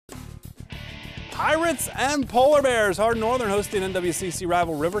Pirates and Polar Bears. Hardin Northern hosting NWCC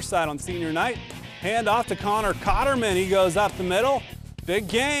rival Riverside on senior night. Hand off to Connor Cotterman. He goes up the middle. Big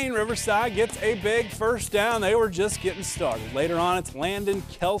gain. Riverside gets a big first down. They were just getting started. Later on, it's Landon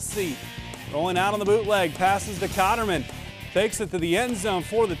Kelsey rolling out on the bootleg. Passes to Cotterman. Takes it to the end zone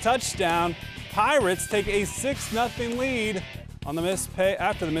for the touchdown. Pirates take a 6-0 lead on the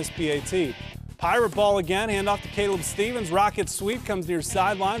after the missed PAT. Pirate ball again, hand off to Caleb Stevens. Rocket sweep comes near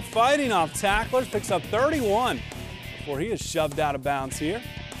sideline, fighting off tacklers, picks up 31 before he is shoved out of bounds here.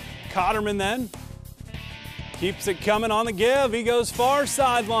 Cotterman then keeps it coming on the give. He goes far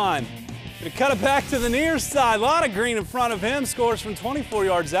sideline. Gonna cut it back to the near side. A lot of green in front of him. Scores from 24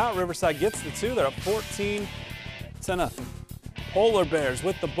 yards out. Riverside gets the 2. They're up 14-0. Polar Bears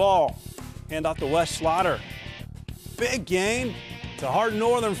with the ball. Hand off to Wes Schlatter. Big gain to Hardin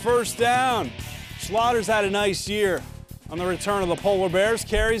Northern, first down. Schlotter's had a nice year on the return of the Polar Bears.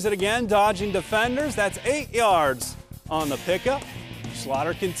 Carries it again, dodging defenders. That's 8 yards on the pickup.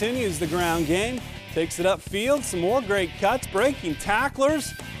 Schlatter continues the ground game. Takes it upfield. Some more great cuts, breaking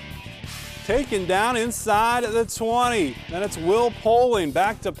tacklers. Taken down inside the 20. Then it's Will Poling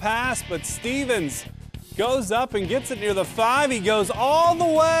back to pass, but Stevens goes up and gets it near the 5. He goes all the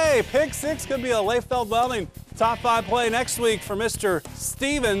way. Pick 6 could be a Layfeld Welding top 5 play next week for Mr.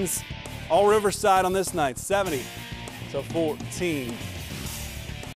 Stevens. All Riverside on this night, 70-14.